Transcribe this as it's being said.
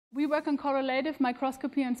We work on correlative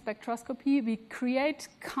microscopy and spectroscopy. We create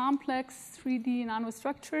complex 3D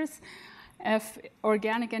nanostructures of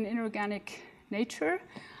organic and inorganic nature,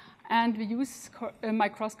 and we use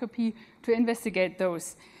microscopy to investigate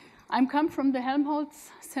those. I come from the Helmholtz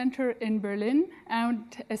Center in Berlin,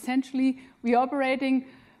 and essentially we're operating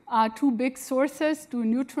two big sources, do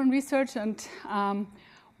neutron research and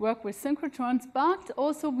work with synchrotrons, but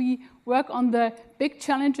also we work on the big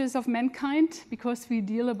challenges of mankind because we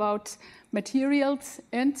deal about materials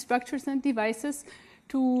and structures and devices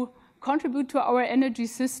to contribute to our energy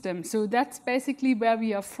system. So that's basically where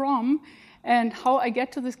we are from, and how I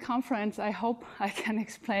get to this conference, I hope I can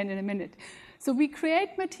explain in a minute. So we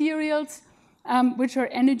create materials which are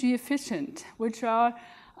energy efficient, which are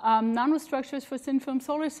nanostructures for thin film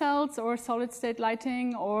solar cells or solid state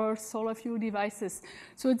lighting or solar fuel devices.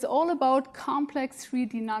 So it's all about complex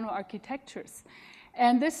 3D nano architectures.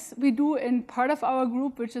 And this we do in part of our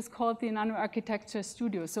group, which is called the Nano Architecture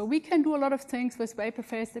Studio. So we can do a lot of things with vapor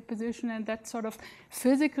phase deposition and that sort of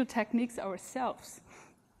physical techniques ourselves.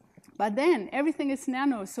 But then everything is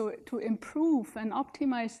nano, so to improve and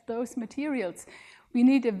optimize those materials, we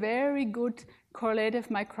need a very good correlative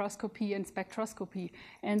microscopy and spectroscopy,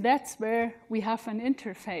 and that's where we have an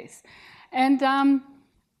interface. And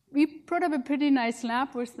we put up a pretty nice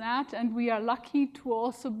lab with that, and we are lucky to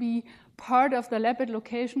also be part of the lab at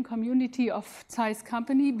location community of ZEISS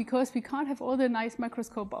company, because we can't have all the nice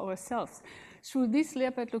microscope ourselves. Through this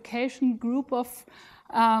lab at location group of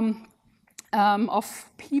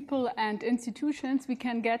people and institutions, we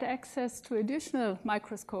can get access to additional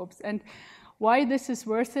microscopes. And why this is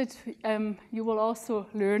worth it, you will also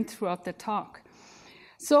learn throughout the talk.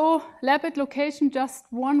 So lab at location, just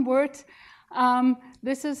one word.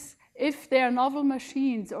 This is if there are novel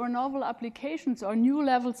machines or novel applications or new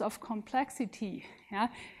levels of complexity. Yeah,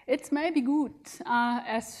 it's maybe good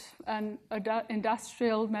as an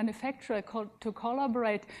industrial manufacturer to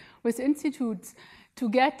collaborate with institutes to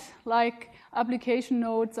get like application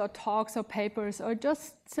notes or talks or papers or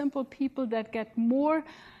just simple people that get more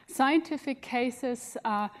scientific cases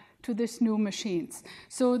to these new machines.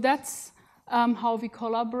 So that's how we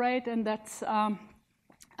collaborate, and that's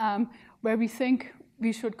where we think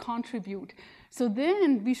we should contribute. So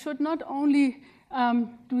then we should not only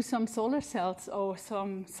do some solar cells or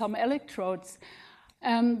some electrodes.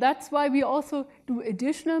 That's why we also do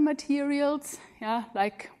additional materials, yeah,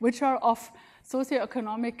 like which are of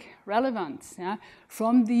socioeconomic relevance, yeah,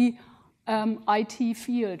 from the IT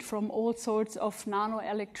field, from all sorts of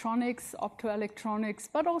nanoelectronics, optoelectronics,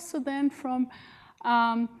 but also then from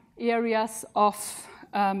areas of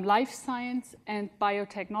life science and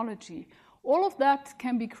biotechnology. All of that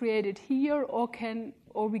can be created here or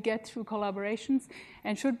we get through collaborations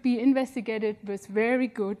and should be investigated with very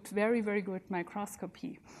good, very good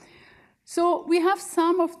microscopy. So we have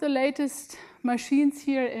some of the latest machines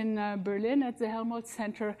here in Berlin at the Helmholtz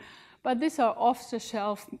Center, but these are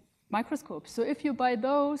off-the-shelf microscopes. So if you buy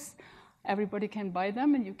those, everybody can buy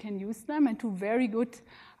them and you can use them and do very good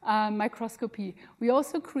microscopy. We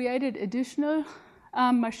also created additional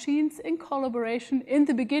machines in collaboration. In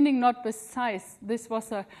the beginning, not with ZEISS. This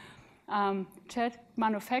was a Czech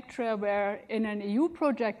manufacturer where in an EU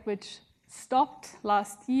project which stopped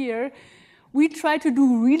last year, we tried to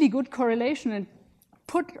do really good correlation and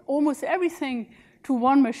put almost everything to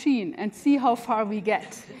one machine and see how far we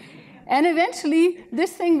get. And eventually,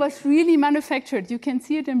 this thing was really manufactured. You can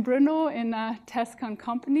see it in Brno in a Tescon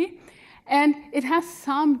company. And it has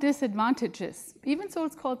some disadvantages. Even so,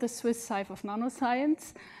 it's called the Swiss knife of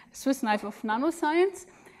nanoscience. Swiss knife of nanoscience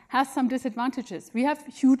has some disadvantages. We have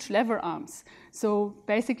huge lever arms. So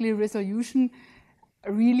basically, resolution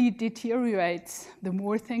really deteriorates the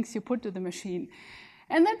more things you put to the machine.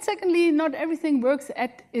 And then secondly, not everything works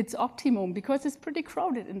at its optimum because it's pretty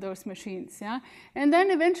crowded in those machines. Yeah? And then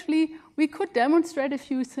eventually, we could demonstrate a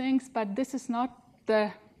few things, but this is not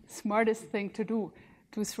the smartest thing to do,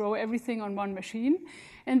 to throw everything on one machine.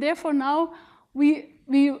 And therefore now we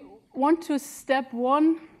want to step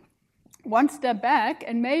one step back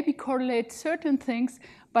and maybe correlate certain things,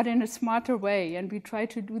 but in a smarter way. And we try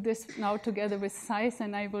to do this now together with ZEISS,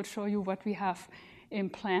 and I will show you what we have in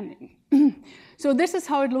planning. So this is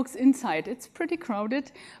how it looks inside. It's pretty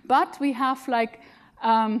crowded, but we have like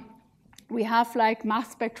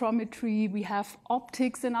mass spectrometry, we have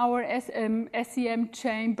optics in our SEM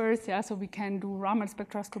chambers, yeah, so we can do Raman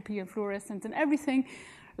spectroscopy and fluorescence and everything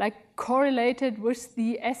like correlated with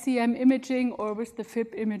the SEM imaging or with the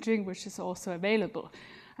fib imaging, which is also available.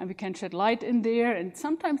 And we can shed light in there, and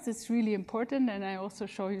sometimes it's really important, and I also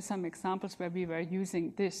show you some examples where we were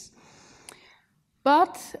using this.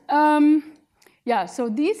 But yeah, so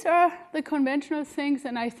these are the conventional things,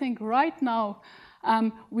 and I think right now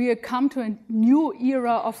we have come to a new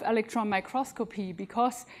era of electron microscopy,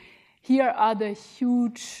 because here are the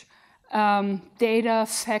huge data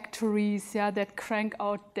factories, yeah, that crank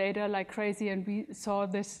out data like crazy, and we saw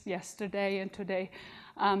this yesterday and today,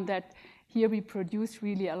 that here we produce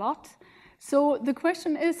really a lot. So the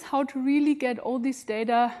question is how to really get all this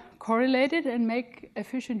data correlated and make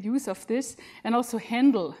efficient use of this, and also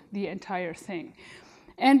handle the entire thing.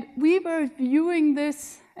 And we were viewing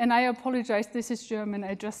this, and I apologize, this is German,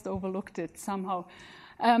 I just overlooked it somehow.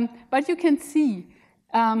 But you can see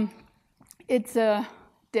it's a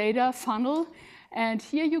data funnel, and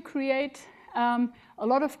here you create a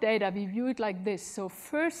lot of data. We view it like this. So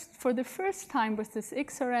first, for the first time with this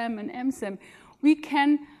XRM and EMBL3D, we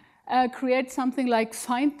can create something like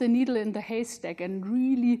find the needle in the haystack and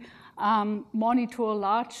really monitor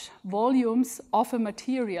large volumes of a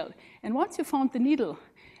material. And once you found the needle,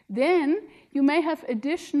 then you may have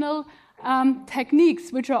additional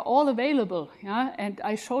techniques which are all available. Yeah? And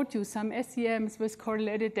I showed you some SEMs with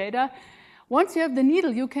correlated data. Once you have the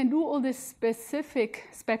needle, you can do all these specific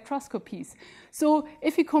spectroscopies. So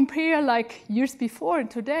if you compare like years before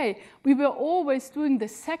and today, we were always doing the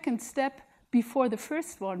second step before the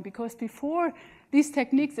first one, because before these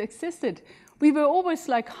techniques existed, we were always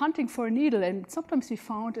like hunting for a needle, and sometimes we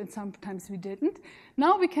found and sometimes we didn't.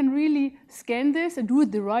 Now we can really scan this and do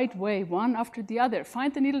it the right way, one after the other.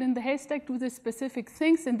 Find the needle in the haystack, do the specific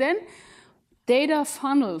things, and then data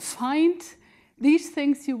funnel, find these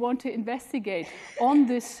things you want to investigate on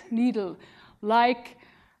this needle, like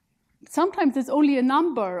sometimes it's only a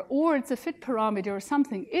number or it's a fit parameter or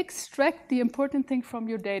something. Extract the important thing from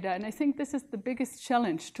your data. And I think this is the biggest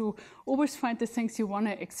challenge, to always find the things you want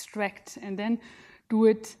to extract and then do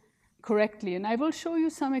it correctly. And I will show you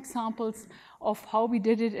some examples of how we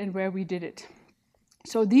did it and where we did it.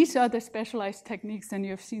 So these are the specialized techniques, and you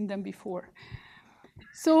have seen them before.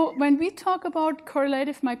 So when we talk about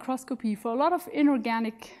correlative microscopy for a lot of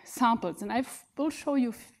inorganic samples, and I will show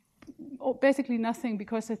you basically nothing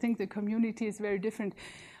because I think the community is very different.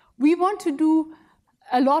 We want to do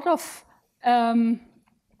a lot of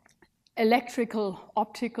electrical,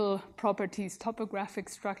 optical properties, topographic,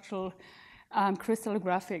 structural,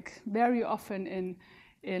 crystallographic. Very often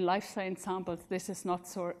in life science samples, this is not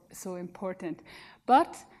so important.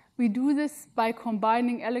 But we do this by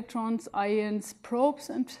combining electrons, ions,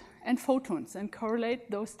 probes, and photons, and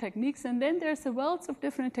correlate those techniques. And then there's a wealth of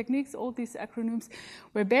different techniques, all these acronyms,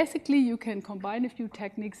 where basically you can combine a few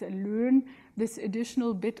techniques and learn this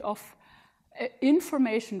additional bit of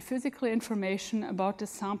information, physical information about the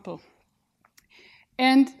sample.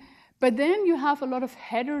 But then you have a lot of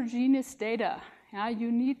heterogeneous data. Yeah?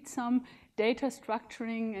 You need some data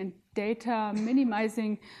structuring and data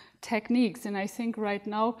minimizing techniques, and I think right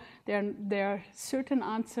now there are certain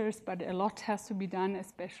answers, but a lot has to be done,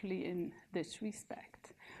 especially in this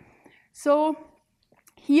respect. So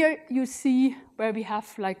here you see where we have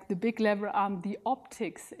like the big lever arm, the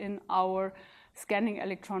optics in our scanning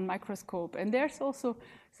electron microscope, and there's also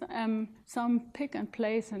some pick and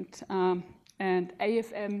place and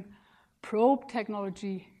AFM probe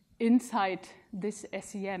technology inside this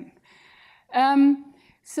SEM.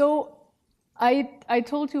 So I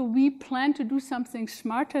told you we plan to do something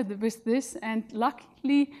smarter with this, and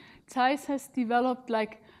luckily ZEISS has developed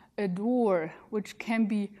like a door which can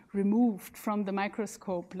be removed from the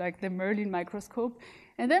microscope, like the Merlin microscope.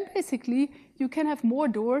 And then basically you can have more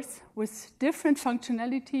doors with different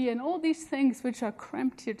functionality, and all these things which are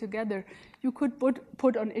cramped here together, you could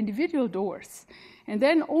put on individual doors. And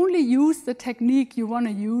then only use the technique you want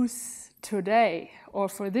to use today or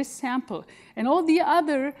for this sample. And all the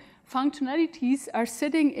other functionalities are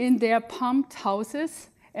sitting in their pumped houses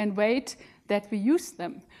and wait that we use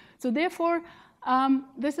them. So therefore,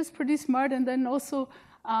 this is pretty smart. And then also,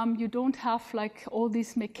 you don't have like all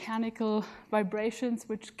these mechanical vibrations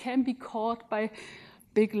which can be caught by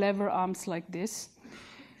big lever arms like this.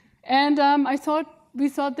 And we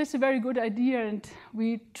thought this is a very good idea, and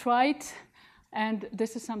we tried. And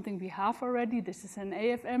this is something we have already. This is an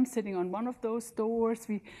AFM sitting on one of those doors.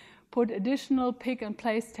 We put additional pick and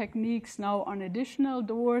place techniques now on additional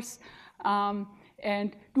doors,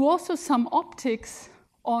 and do also some optics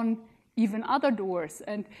on even other doors.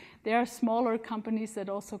 And there are smaller companies that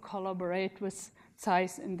also collaborate with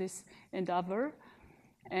ZEISS in this endeavor.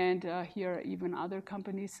 And here are even other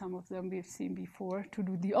companies, some of them we've seen before, to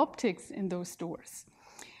do the optics in those doors.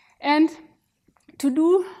 And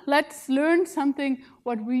let's learn something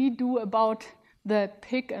what we do about the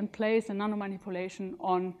pick and place and nanomanipulation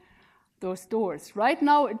on those doors. Right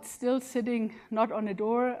now, it's still sitting not on a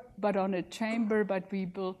door, but on a chamber, but we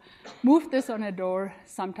will move this on a door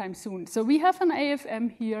sometime soon. So we have an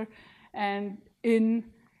AFM here and in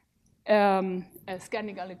a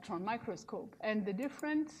scanning electron microscope. And the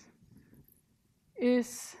difference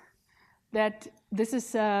is that this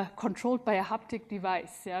is controlled by a haptic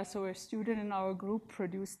device. Yeah? So a student in our group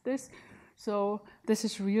produced this. So this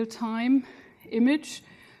is real-time image.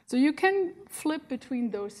 So you can flip between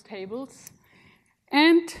those tables.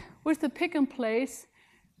 And with the pick and place,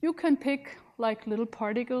 you can pick like little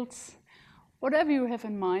particles, whatever you have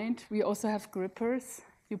in mind. We also have grippers.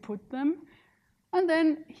 You put them. And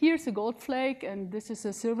then here's a gold flake, and this is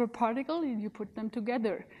a silver particle, and you put them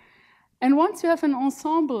together. And once you have an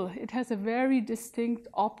ensemble, it has a very distinct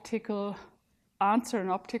optical answer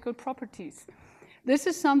and optical properties. This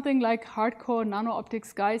is something like hardcore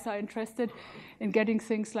nano-optics guys are interested in getting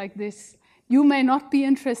things like this. You may not be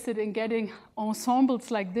interested in getting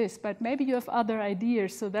ensembles like this, but maybe you have other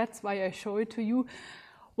ideas, so that's why I show it to you.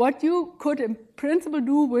 What you could in principle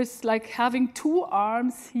do with like having two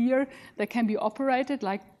arms here that can be operated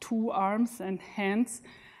like two arms and hands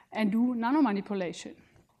and do nanomanipulation.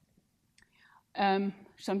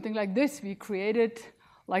 Something like this, we created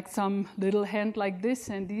like some little hand like this,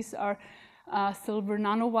 and these are silver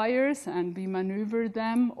nanowires, and we maneuver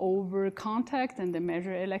them over contact and they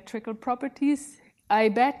measure electrical properties. I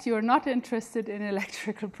bet you're not interested in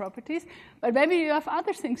electrical properties, but maybe you have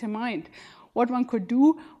other things in mind. What one could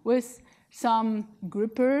do with some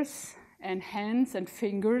grippers and hands and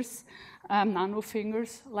fingers, nano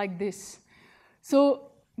fingers like this.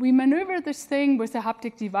 So we maneuver this thing with a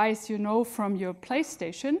haptic device, you know, from your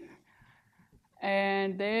PlayStation.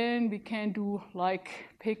 And then we can do like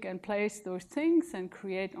pick and place those things and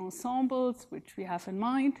create ensembles, which we have in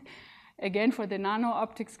mind. Again, for the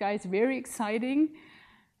nano-optics guys, very exciting.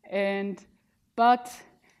 But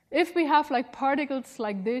if we have like particles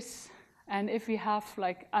like this, and if we have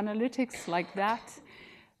like analytics like that,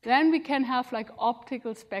 then we can have like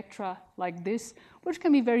optical spectra like this, which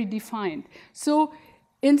can be very defined. So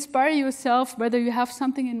inspire yourself whether you have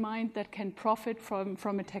something in mind that can profit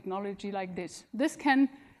from a technology like this. This can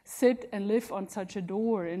sit and live on such a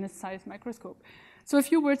door in a ZEISS microscope. So a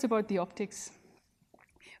few words about the optics.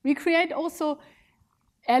 We create also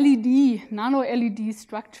LED, nano-LED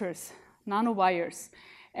structures, nanowires.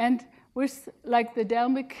 And with like the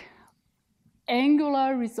Delmic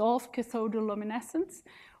angular resolved cathodoluminescence,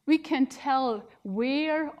 we can tell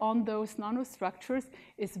where on those nanostructures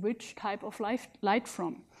is which type of light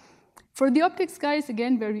from. For the optics guys,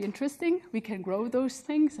 again, very interesting. We can grow those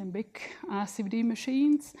things in big CVD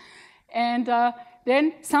machines. And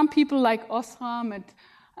then some people like Osram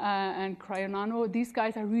and Cryonano, these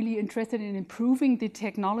guys are really interested in improving the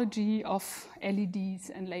technology of LEDs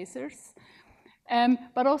and lasers.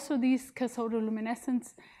 But also these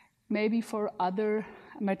cathodoluminescence, maybe for other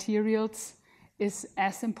materials, is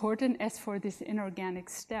as important as for this inorganic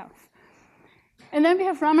stuff. And then we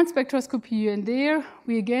have Raman spectroscopy, and there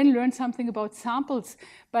we again learn something about samples.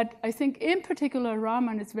 But I think in particular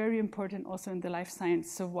Raman is very important also in the life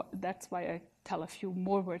science, so that's why I tell a few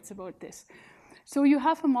more words about this. So you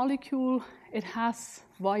have a molecule, it has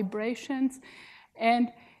vibrations,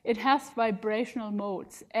 and it has vibrational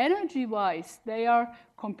modes. Energy-wise, they are,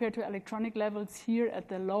 compared to electronic levels here, at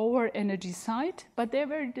the lower energy side, but they're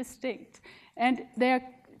very distinct. And they're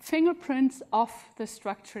fingerprints of the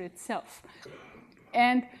structure itself.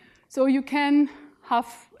 And so you can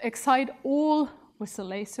excite all, with the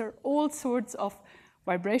laser, all sorts of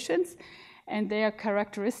vibrations, and they are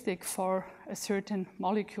characteristic for a certain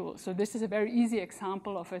molecule. So this is a very easy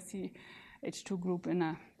example of a CH2 group in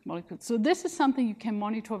a molecule. So this is something you can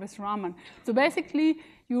monitor with Raman. So basically,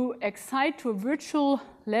 you excite to a virtual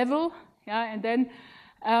level, yeah, and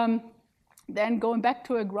then going back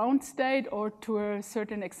to a ground state or to a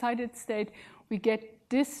certain excited state, we get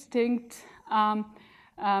distinct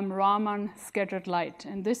Raman scattered light.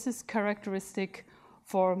 And this is characteristic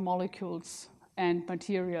for molecules and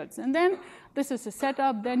materials. And then this is a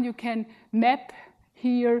setup. Then you can map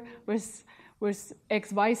here with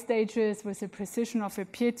XY stages, with the precision of a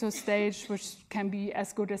piezo stage, which can be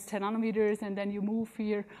as good as 10 nanometers. And then you move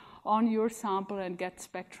here on your sample and get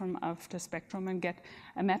spectrum after spectrum and get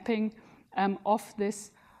a mapping of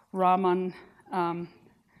this Raman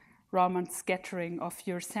scattering of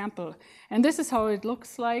your sample. And this is how it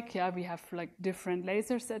looks like. Yeah, we have like different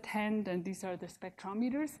lasers at hand, and these are the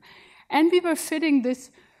spectrometers. And we were feeding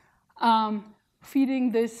this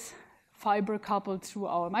fiber couple through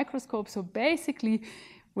our microscope. So basically,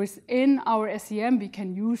 within our SEM, we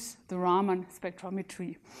can use the Raman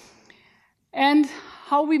spectrometry. And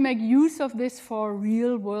how we make use of this for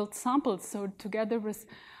real-world samples. So together with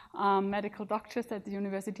medical doctors at the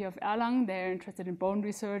University of Erlangen, they're interested in bone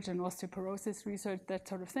research and osteoporosis research, that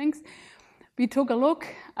sort of things. We took a look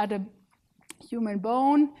at a human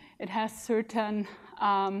bone. It has certain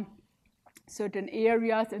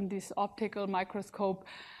areas in this optical microscope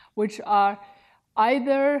which are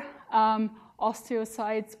either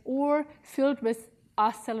osteocytes or filled with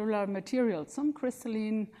acellular material, some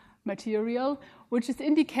crystalline material, which is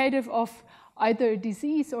indicative of either a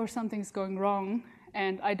disease or something's going wrong.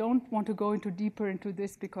 And I don't want to go deeper into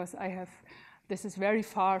this because this is very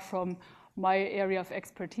far from my area of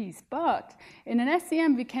expertise. But in an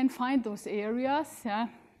SEM, we can find those areas, yeah?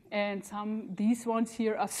 And these ones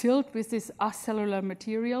here are filled with this acellular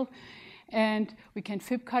material. And we can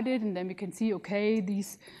fib cut it, and then we can see, okay,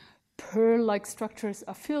 these pearl-like structures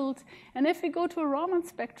are filled. And if we go to a Raman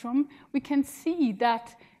spectrum, we can see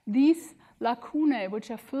that these lacunae, which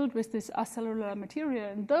are filled with this acellular material,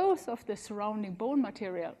 and those of the surrounding bone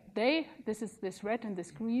material, this is this red and this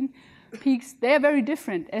green peaks, they are very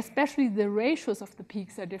different, especially the ratios of the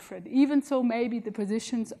peaks are different. Even so, maybe the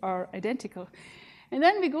positions are identical. And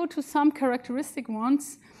then we go to some characteristic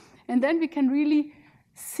ones, and then we can really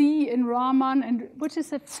see in Raman, which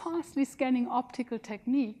is a fastly scanning optical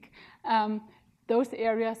technique, those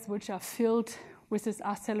areas which are filled with this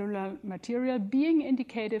acellular material being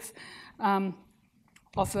indicative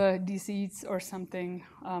of a disease or something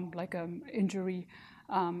like an injury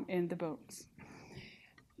in the bones.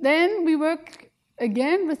 Then we work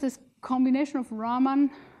again with this combination of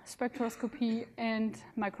Raman spectroscopy and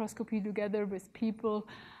microscopy together with people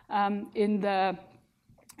that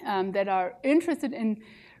are interested in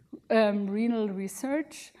renal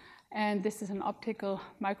research. And this is an optical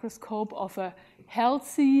microscope of a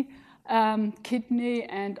healthy kidney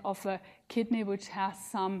and of a kidney which has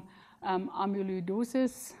some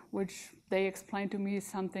amyloidosis, which they explained to me is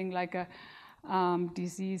something like a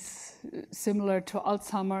disease similar to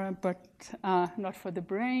Alzheimer, but not for the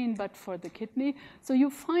brain, but for the kidney. So you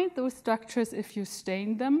find those structures if you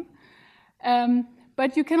stain them.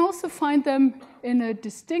 But you can also find them in a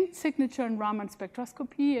distinct signature in Raman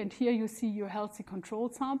spectroscopy. And here you see your healthy control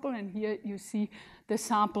sample, and here you see the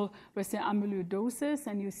sample with the amyloidosis.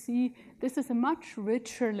 And you see this is a much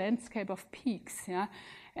richer landscape of peaks. Yeah?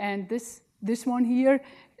 And this one here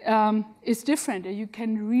is different. You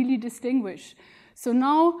can really distinguish. So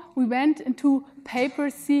now we went into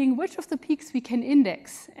papers seeing which of the peaks we can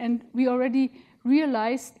index. And we already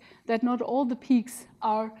realized that not all the peaks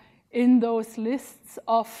are in those lists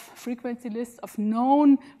of frequency lists of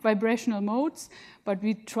known vibrational modes, but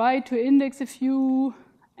we tried to index a few,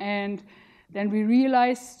 and then we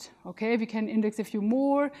realized, okay, we can index a few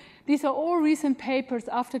more. These are all recent papers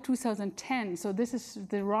after 2010, so this is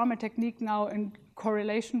the Raman technique now in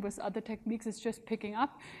correlation with other techniques. It's just picking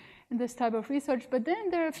up in this type of research, but then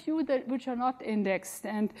there are a few which are not indexed,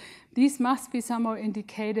 and these must be somehow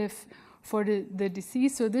indicative for the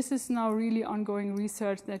disease. So this is now really ongoing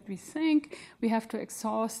research that we think we have to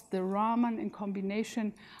exhaust the Raman in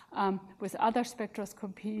combination with other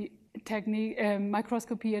spectroscopy technique,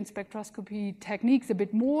 microscopy and spectroscopy techniques a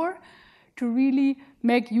bit more to really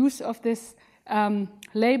make use of this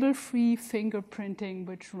label-free fingerprinting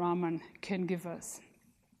which Raman can give us.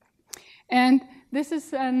 And this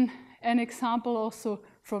is an example also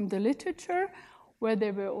from the literature where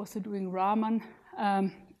they were also doing Raman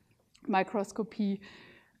microscopy,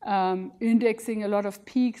 indexing a lot of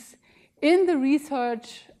peaks in the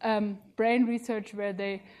research, brain research, where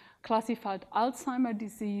they classified Alzheimer's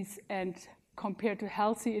disease and compared to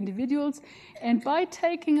healthy individuals. And by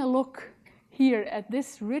taking a look here at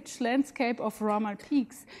this rich landscape of Raman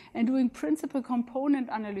peaks and doing principal component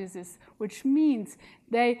analysis, which means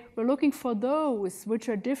they were looking for those which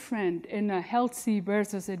are different in a healthy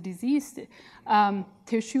versus a diseased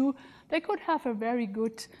tissue, they could have a very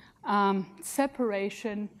good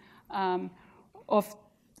separation of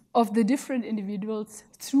the different individuals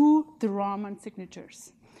through the Raman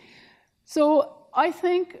signatures. So I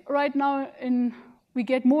think right now we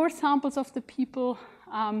get more samples of the people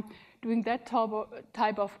doing that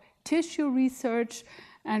type of tissue research,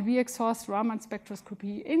 and we exhaust Raman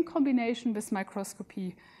spectroscopy in combination with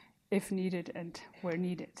microscopy if needed and where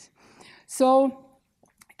needed. So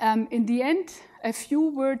in the end, a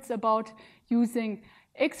few words about using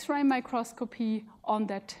X-ray microscopy on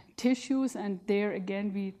that tissues, and there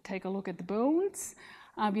again we take a look at the bones.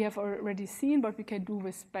 We have already seen what we can do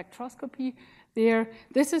with spectroscopy there.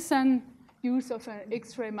 This is an use of an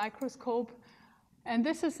X-ray microscope, and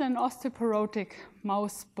this is an osteoporotic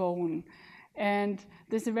mouse bone. And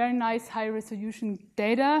there's a very nice high-resolution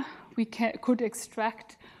data we could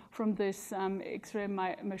extract from this X-ray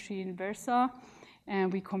machine Versa.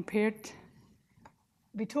 And we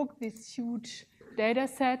took these huge data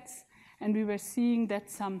sets, and we were seeing that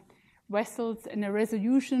some vessels in a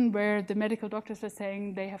resolution where the medical doctors were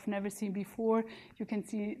saying they have never seen before. You can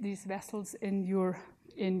see these vessels in your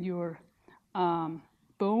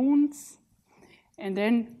bones. And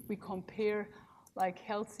then we compare like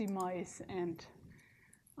healthy mice and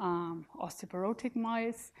osteoporotic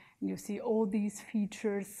mice. And you see all these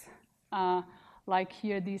features, like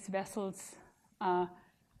here, these vessels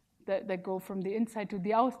that go from the inside to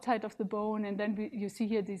the outside of the bone. And then you see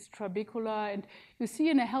here these trabecula. And you see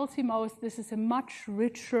in a healthy mouse, this is a much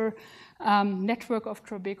richer network of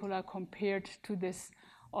trabecula compared to this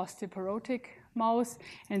osteoporotic mouse.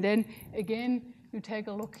 And then again, you take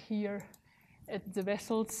a look here at the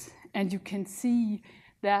vessels, and you can see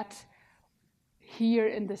that here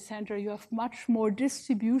in the center, you have much more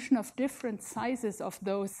distribution of different sizes of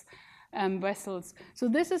those vessels. So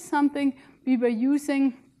this is something we were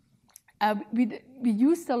using. We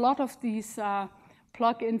used a lot of these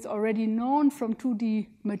plugins already known from 2D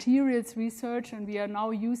materials research, and we are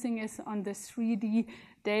now using it on the 3D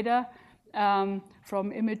data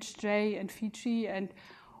from ImageJ and Fiji. And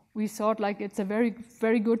we thought like it's a very,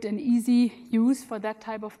 very good and easy use for that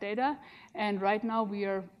type of data. And right now we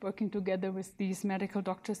are working together with these medical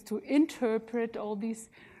doctors to interpret all these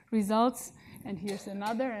results. And here's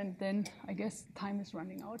another, and then I guess time is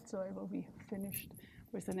running out, so I will be finished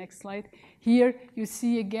with the next slide. Here you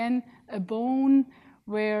see again a bone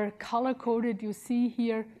where color-coded, you see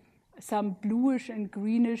here some bluish and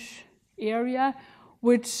greenish area,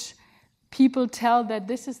 which people tell that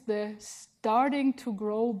this is the starting to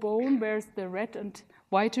grow bone, whereas the red and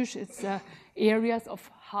whitish, it's areas of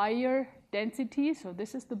higher density. So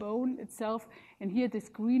this is the bone itself. And here this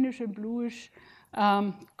greenish and bluish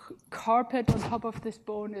carpet on top of this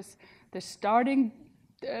bone is the starting,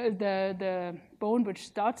 the bone which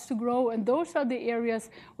starts to grow. And those are the areas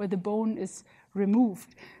where the bone is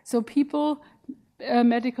removed. So people,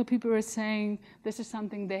 medical people are saying this is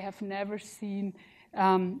something they have never seen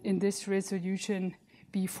in this resolution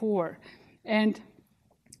before. And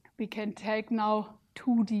we can take now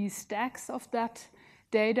 2D stacks of that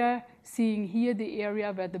data, seeing here the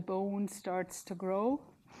area where the bone starts to grow,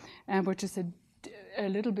 which is a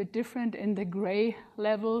little bit different in the gray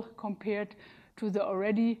level compared to the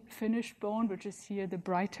already finished bone, which is here the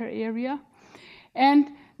brighter area. And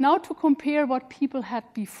now to compare what people had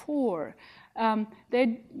before.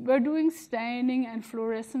 They were doing staining and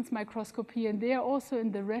fluorescence microscopy, and there also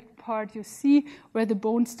in the red part you see where the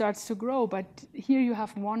bone starts to grow, but here you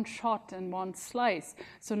have one shot and one slice.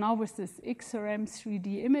 So now with this XRM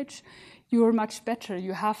 3D image, you're much better.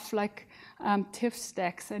 You have like TIFF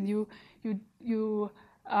stacks, and you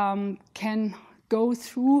can go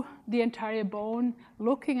through the entire bone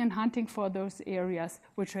looking and hunting for those areas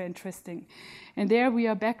which are interesting. And there we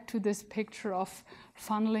are back to this picture of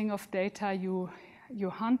funneling of data. You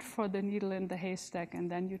hunt for the needle in the haystack,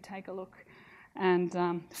 and then you take a look and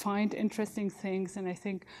find interesting things. And I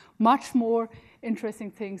think much more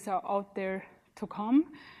interesting things are out there to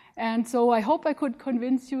come. And so I hope I could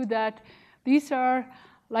convince you that these are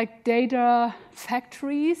like data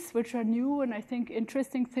factories, which are new, and I think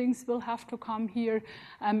interesting things will have to come here.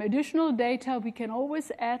 Additional data we can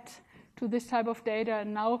always add to this type of data,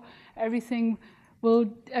 and now everything will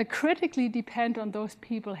critically depend on those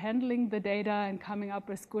people handling the data and coming up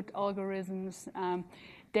with good algorithms,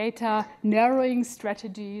 data narrowing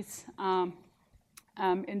strategies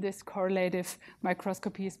in this correlative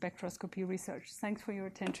microscopy spectroscopy research. Thanks for your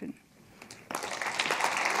attention.